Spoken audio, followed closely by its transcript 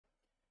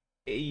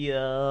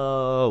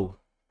Yo.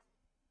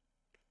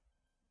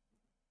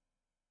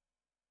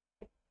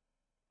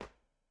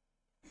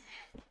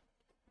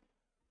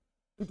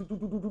 Come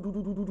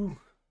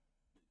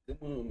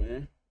on,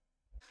 man.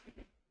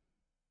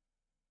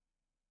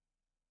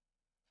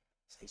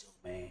 Say so,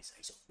 man.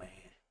 Say so, man.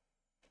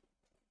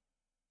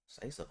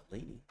 Say so,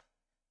 lady.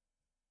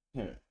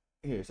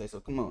 Here, say so.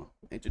 Come on.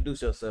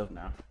 Introduce yourself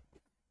now.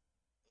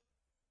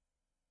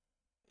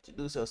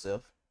 Introduce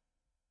yourself.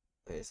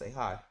 Go ahead, say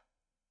hi.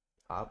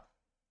 Hop.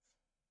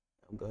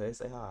 Go ahead,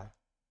 say hi.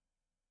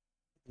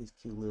 His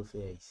cute little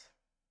face.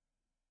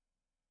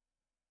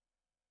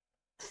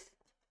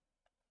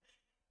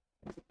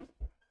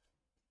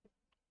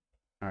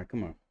 All right,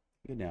 come on.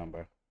 Get down,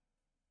 bro.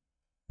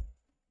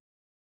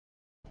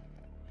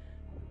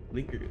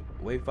 Blinker.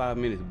 Wait 5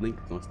 minutes.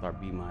 Blinker gonna start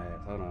beating my ass.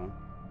 Hold on.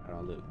 Hold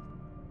on, look.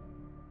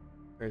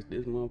 Press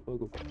this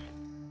motherfucker.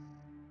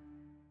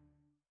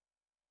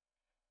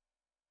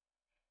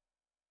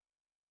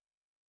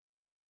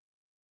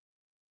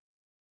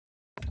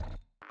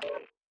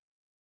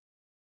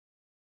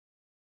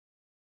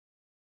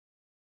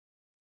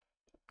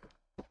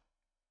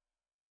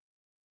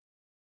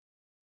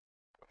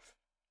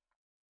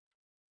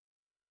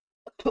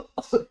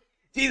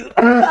 Jesus.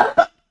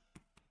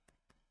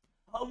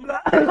 Oh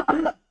God.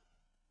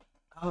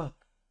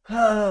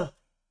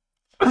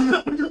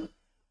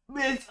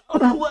 Bitch,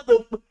 what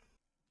the?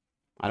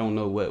 I don't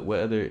know what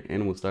other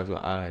animal starts with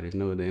I. There's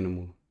no other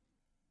animal.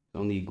 It's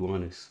only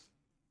iguanas.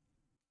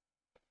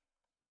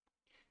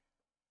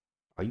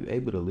 Are you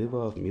able to live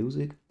off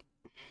music?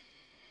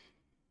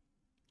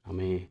 I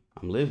mean,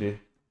 I'm living.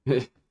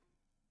 But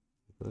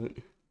I'm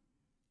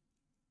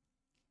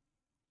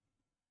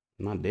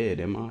not dead,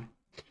 am I?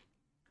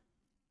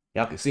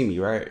 Y'all can see me,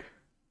 right?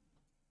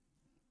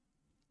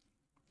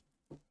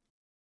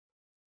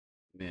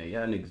 Man,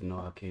 y'all niggas know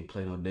I can't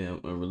play no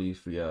damn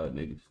unreleased for y'all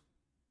niggas.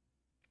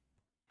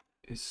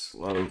 It's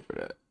slow for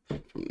that.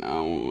 From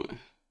now on.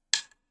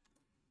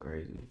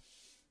 Crazy.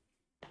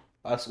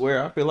 I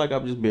swear, I feel like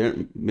I've just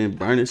been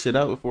burning shit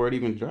out before it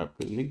even dropped.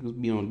 Cause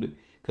niggas be on the,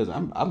 cause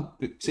I'm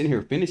sitting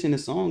here finishing the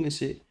song and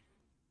shit,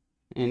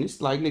 and it's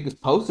like niggas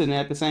posting it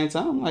at the same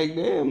time. I'm like,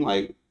 damn,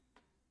 y'all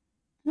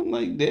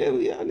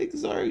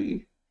niggas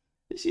already.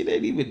 This shit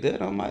ain't even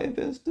done on my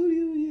FL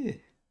Studio yet.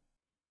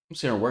 I'm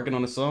sitting here working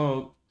on the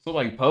song.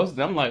 Somebody posted.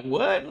 I'm like,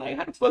 what? Like,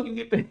 how the fuck you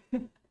get that?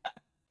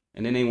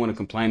 And then they want to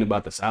complain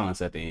about the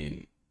silence at the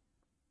end.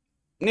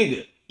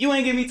 Nigga, you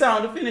ain't give me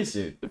time to finish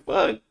it. The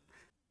fuck?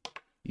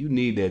 You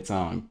need that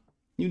time.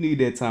 You need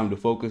that time to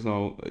focus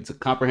on, to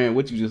comprehend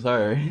what you just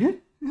heard.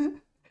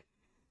 You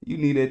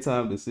need that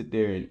time to sit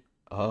there and,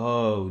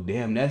 oh,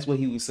 damn, that's what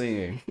he was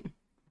saying.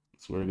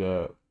 Swear to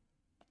God.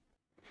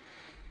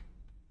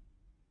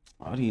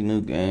 All these new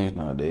games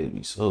nowadays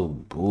be so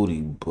booty,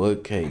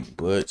 butt cake,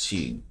 butt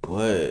cheek,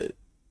 butt,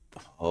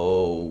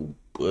 oh,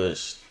 butt,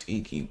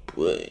 sticky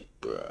butt,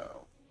 bro.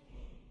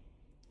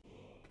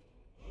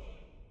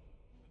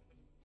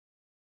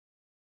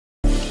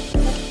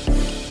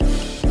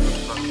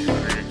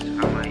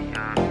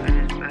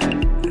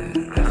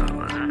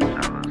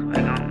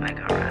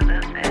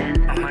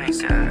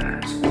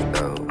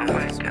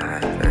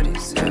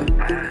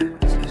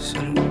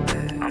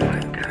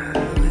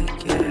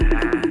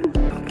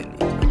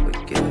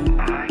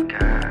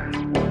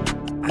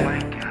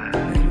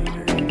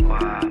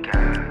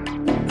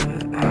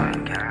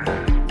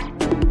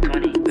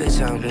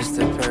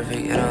 Mr.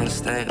 Perfect, it don't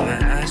stink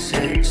when I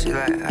shit. She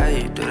like, how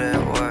you do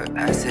that work?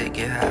 I said,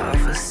 get high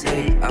off a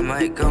seat. I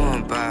might go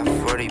and buy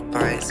 40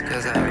 pints,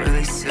 cause I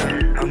really sip.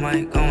 I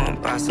might go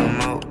and buy some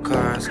more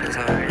cars, cause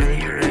I'm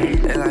really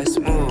rich. They like,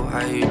 smooth,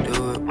 how you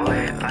do it,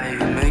 boy? How you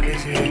make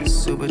it hit?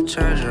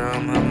 Supercharger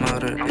on my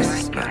motor, this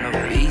is not no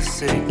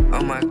V6.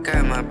 Oh my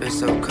God, my bitch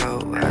so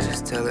cold. I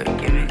just tell her,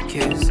 give me a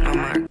kiss. Oh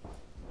my.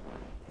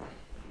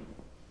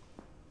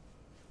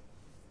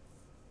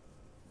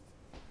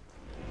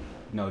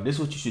 No, this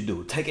is what you should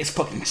do. Take his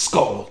fucking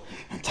skull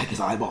and take his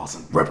eyeballs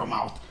and rip them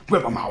out.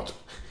 Rip them out.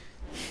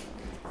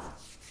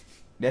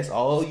 That's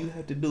all you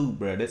have to do,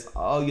 bro. That's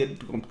all you have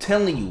to do. I'm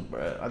telling you,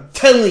 bro. I'm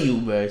telling you,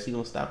 bro. She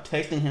gonna stop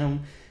texting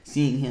him,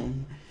 seeing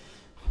him,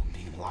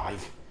 being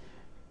live.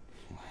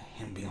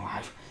 Him being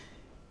live.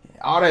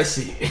 All that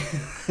shit.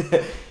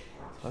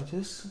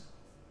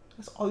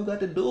 That's all you got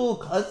to do,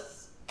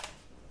 cuz.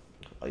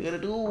 All you gotta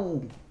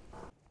do.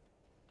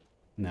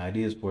 Nah, it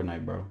is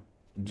Fortnite, bro.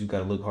 You just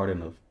gotta look hard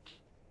enough.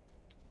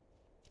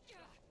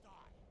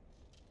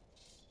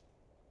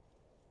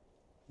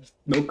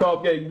 No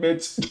cop gang,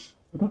 bitch.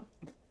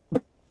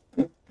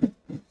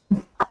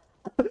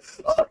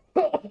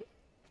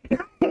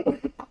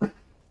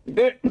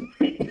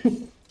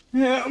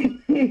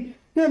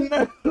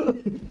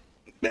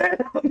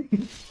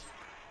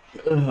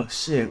 Oh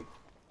shit.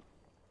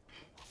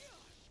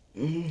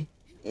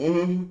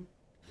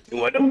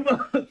 What the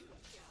fuck?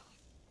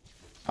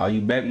 Are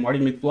you back, Marty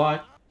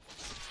McFly?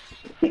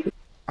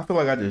 I feel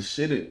like I just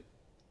shitted.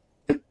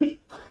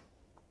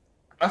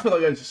 I feel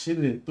like I just shitted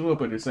and threw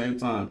up at the same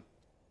time.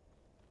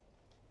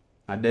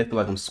 I definitely feel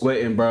like I'm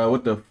sweating, bro.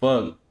 What the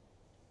fuck?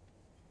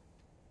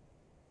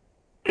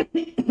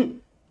 The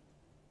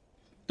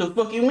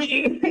fuck you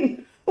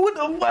mean? What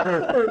the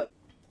fuck?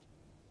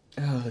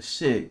 Oh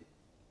shit.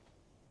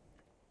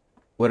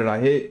 What did I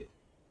hit?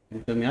 You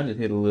feel me? I just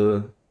hit a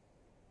little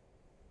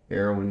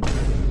heroin.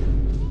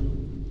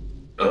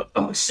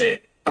 Oh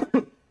shit.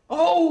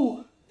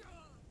 Oh!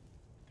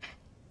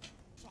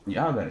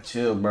 Y'all gotta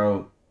chill,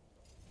 bro.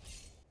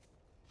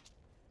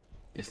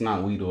 It's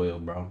not weed oil,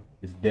 bro.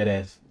 It's dead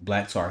ass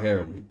black tar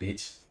heroin,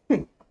 bitch.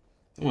 Come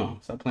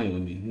on, stop playing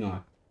with me. You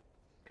know,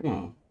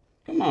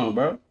 come on,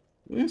 bro.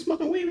 We ain't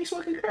smoking weed, we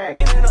smoking crack.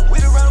 Oh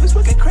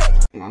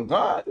my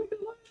god,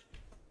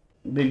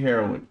 big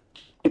heroin.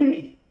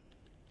 You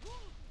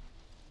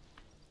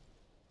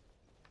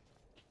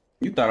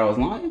thought I was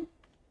lying?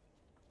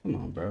 Come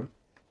on, bro.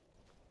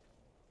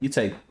 You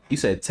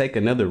said take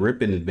another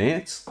rip in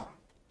advance?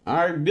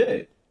 Alright,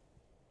 good.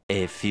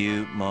 A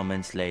few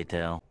moments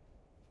later.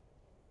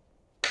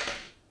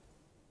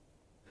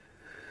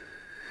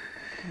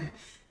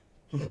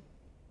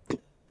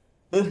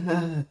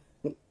 I'm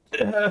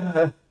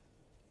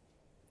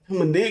a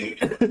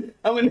nigga.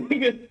 I'm a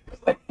nigga.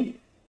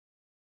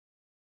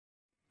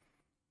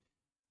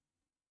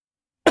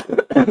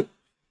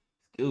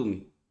 Excuse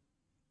me.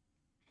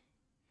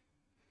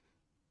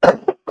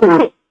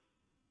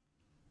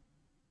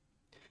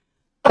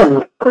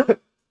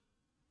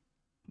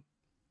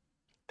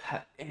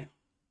 God damn.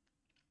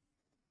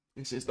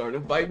 This shit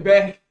starting to fight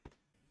back.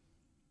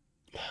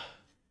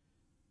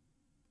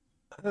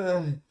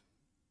 I'm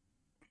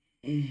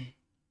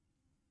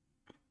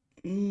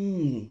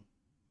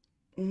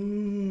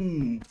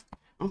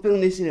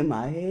feeling this shit in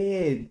my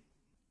head.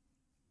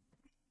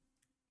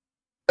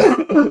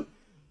 Hell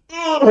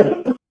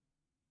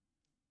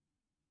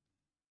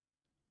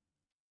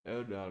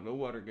no, no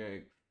water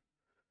gang.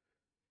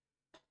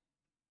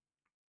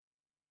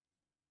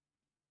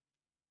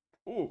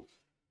 Ooh.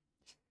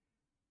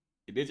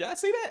 Did y'all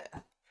see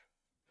that?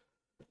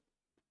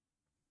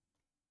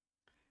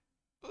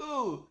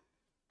 Ooh.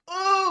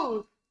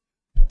 Ooh.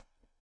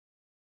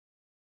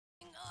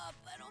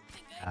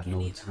 I know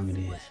what time it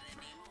is.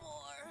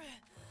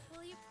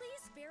 Will you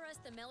please spare us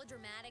the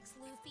melodramatics,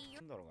 Luffy?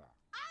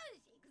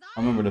 I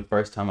remember the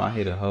first time I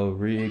hit a whole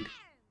rig.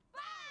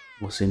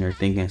 I was sitting there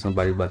thinking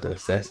somebody about to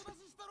assassinate.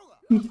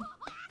 I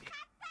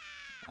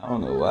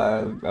don't know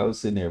why. I was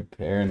sitting there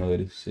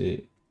paranoid as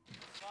shit.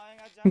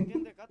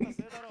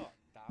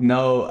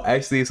 No,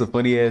 actually, it's a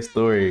funny ass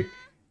story.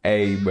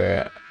 Hey,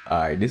 bruh.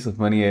 Alright, this is a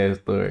funny ass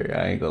story.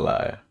 I ain't gonna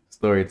lie.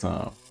 Story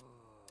time.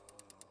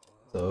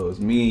 So it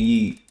was me and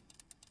Yeet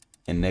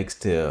and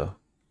Nextel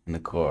in the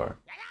car.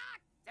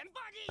 I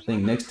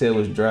think Nextel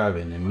was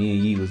driving and me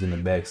and Yeet was in the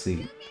back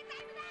seat.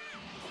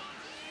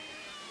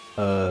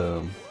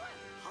 And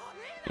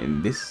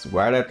this is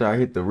right after I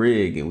hit the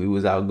rig and we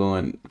was out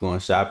going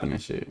shopping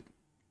and shit.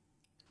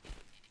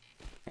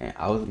 And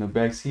I was in the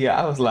back seat.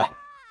 I was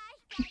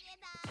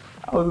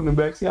in the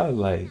back seat. I was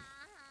like,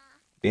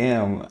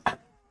 damn.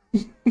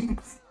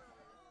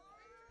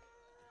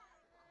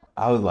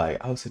 I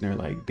was sitting there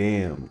like,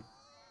 damn.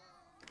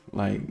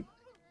 Like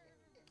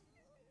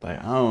I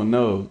don't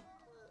know.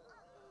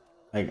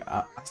 Like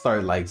I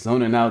started like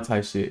zoning out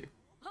type shit.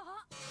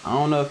 I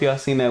don't know if y'all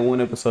seen that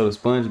one episode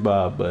of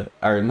SpongeBob,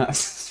 or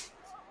not.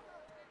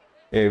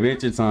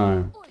 Adventure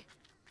Time.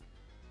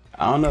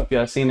 I don't know if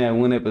y'all seen that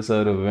one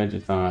episode of Adventure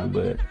Time,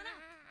 but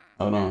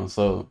hold on.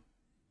 So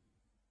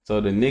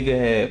the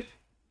nigga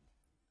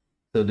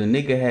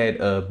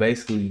had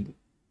basically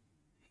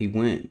he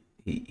went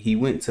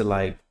to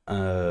like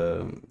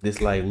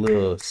this like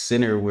little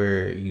center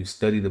where you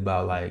studied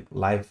about like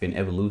life and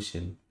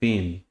evolution.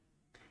 He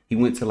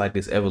went to like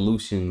this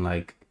evolution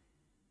like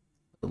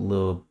a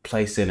little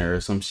play center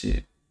or some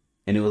shit.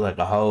 And it was like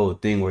a whole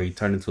thing where he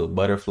turned into a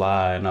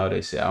butterfly and all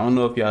that shit. I don't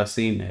know if y'all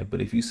seen that, but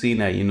if you seen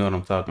that, you know what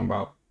I'm talking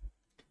about.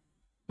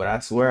 But I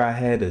swear I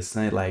had the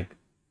same like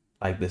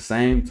the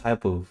same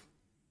type of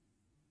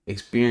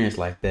experience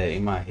like that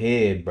in my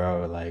head,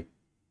 bro. Like,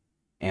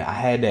 and I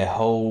had that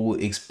whole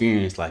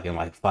experience like in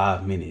like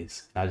 5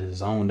 minutes. I just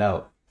zoned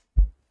out.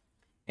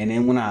 And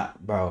then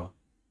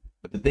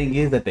but the thing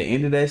is, at the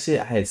end of that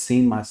shit, I had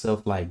seen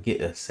myself like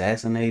get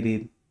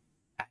assassinated.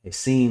 I had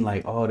seen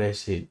like all that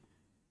shit.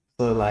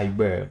 So like,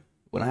 bro,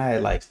 when I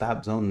had like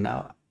stopped zoning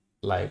out,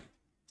 like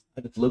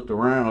I just looked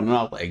around and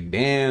I was like,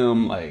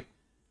 damn, like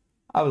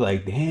I don't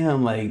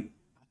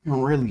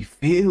really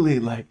feel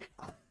it. Like,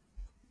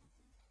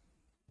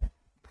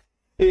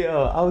 yeah,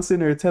 I was sitting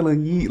there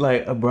telling Yeet,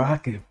 like, bro, I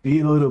can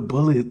feel the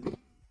bullet.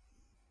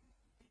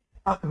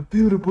 I can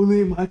feel the bullet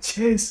in my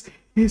chest.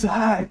 It's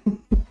hot. I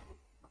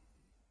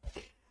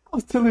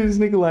was telling this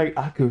nigga, like,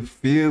 I could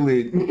feel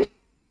it.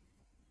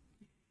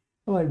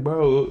 I'm like,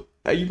 bro,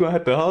 are you gonna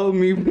have to hold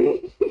me, bro?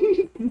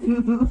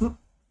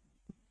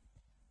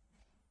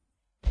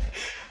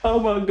 Oh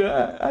my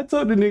god. I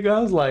told the nigga, I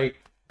was like,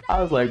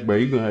 bro,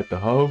 you gonna have to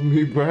hold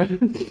me, bro.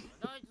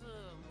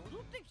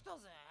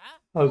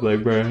 I was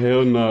like, bro,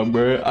 hell no,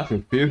 bro. I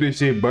can feel this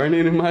shit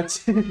burning in my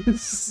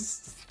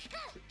chest.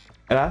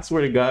 And I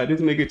swear to God,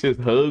 this nigga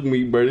just hugged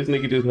me, bro. This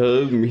nigga just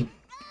hugged me.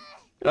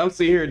 And I'm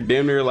sitting here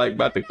damn near like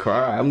about to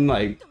cry. I'm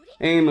like,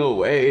 ain't no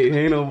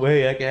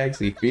way I can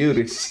actually feel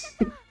this.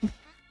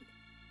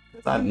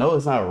 Cause I know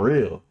it's not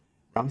real.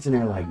 I'm sitting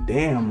there like,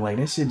 damn, like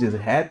that shit just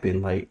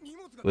happened. Like,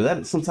 was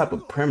that some type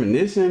of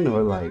premonition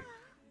or like,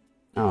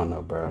 I don't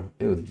know, bro.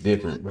 It was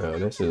different, bro.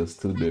 That shit was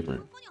too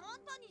different.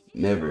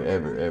 Never,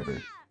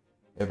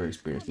 ever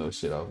experienced no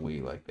shit off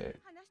weed like that.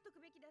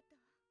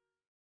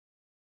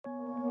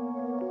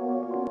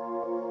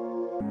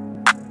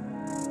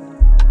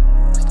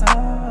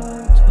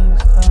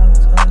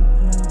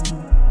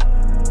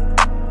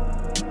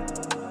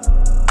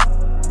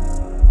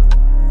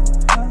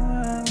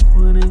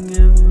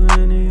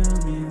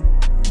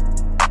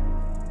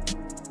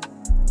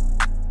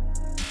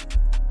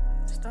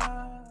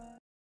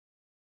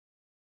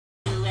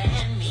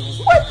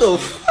 What the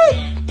fuck?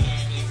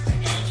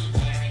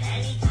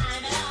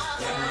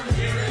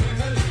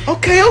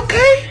 Okay.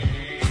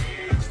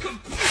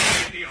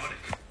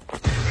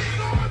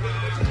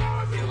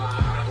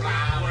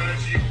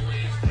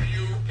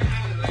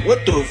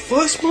 What the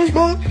fuck,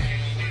 SpongeBob?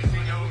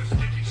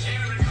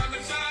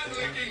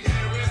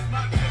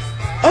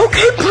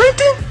 Okay,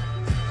 Plankton.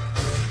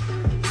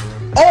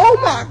 Oh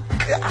my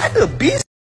god, the beast.